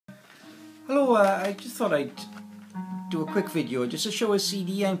Hello, I just thought I'd do a quick video just to show a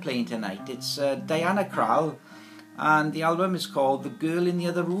CD I'm playing tonight. It's Diana Krall, and the album is called The Girl in the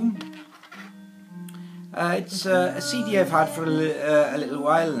Other Room. It's a CD I've had for a little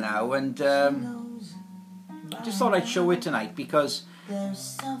while now, and I just thought I'd show it tonight because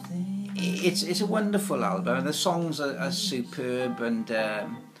it's a wonderful album, and the songs are superb, and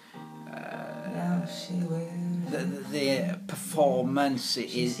the performance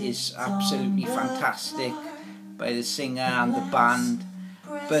is absolutely fantastic by the singer and the band,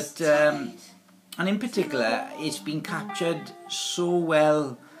 but and in particular it's been captured so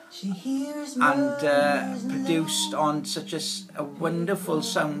well and produced on such a wonderful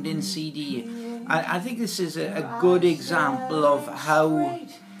sounding CD. I think this is a good example of how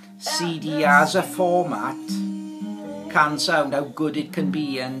CD as a format can sound, how good it can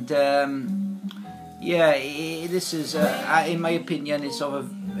be, and yeah, this is, in my opinion, it's of a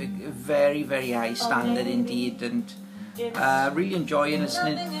very, very high standard indeed, and really enjoying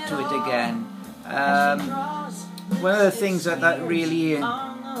listening to it again. One of the things that really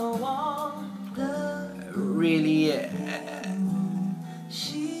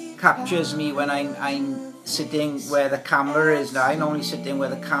captures me when I'm sitting where the camera is. Now, I'm normally sitting where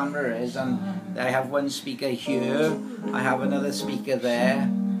the camera is, and I have one speaker here, I have another speaker there,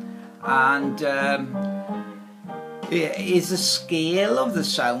 and is the scale of the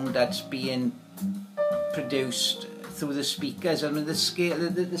sound that's being produced through the speakers. I mean, the scale,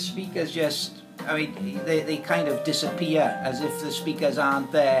 the speakers just, I mean, they kind of disappear as if the speakers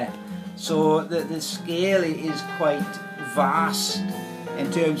aren't there. So the scale is quite vast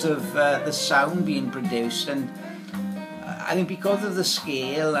in terms of the sound being produced, and I think because of the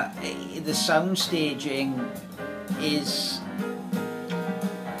scale, the sound staging is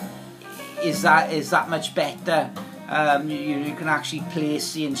that much better. You can actually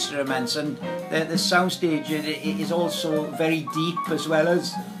place the instruments, and the sound staging is also very deep as well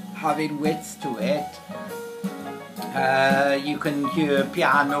as having width to it. You can hear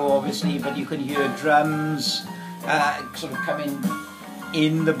piano obviously, but you can hear drums sort of coming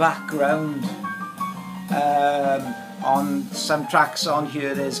in the background. On some tracks on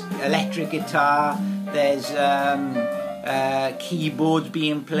here there's electric guitar, there's keyboards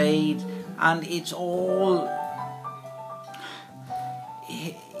being played, and it's all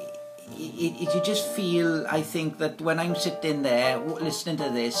you just feel, I think, that when I'm sitting there listening to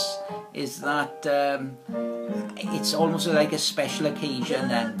this, is that it's almost like a special occasion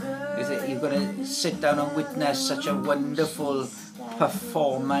then. You're going to sit down and witness such a wonderful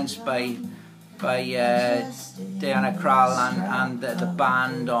performance by Diana Krall and the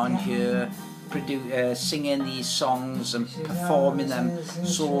band on here, singing these songs and performing them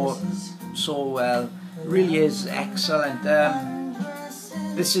so well. Really is excellent.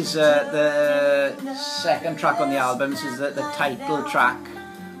 This is the second track on the album. This is the title track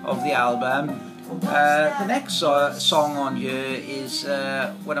of the album. The next song on here is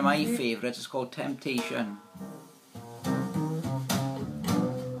one of my favourites. It's called Temptation.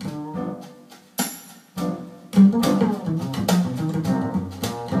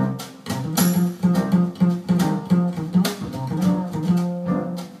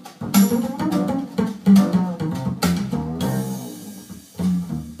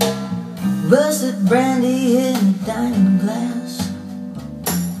 Busted brandy in a diamond glass.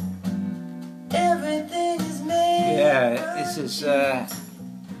 Everything is made. Yeah, this is a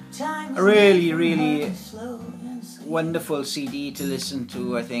really wonderful CD to listen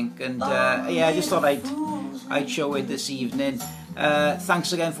to, I think, and yeah, I just thought I'd show it this evening.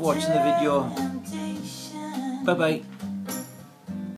 Thanks again for watching the video. Bye bye.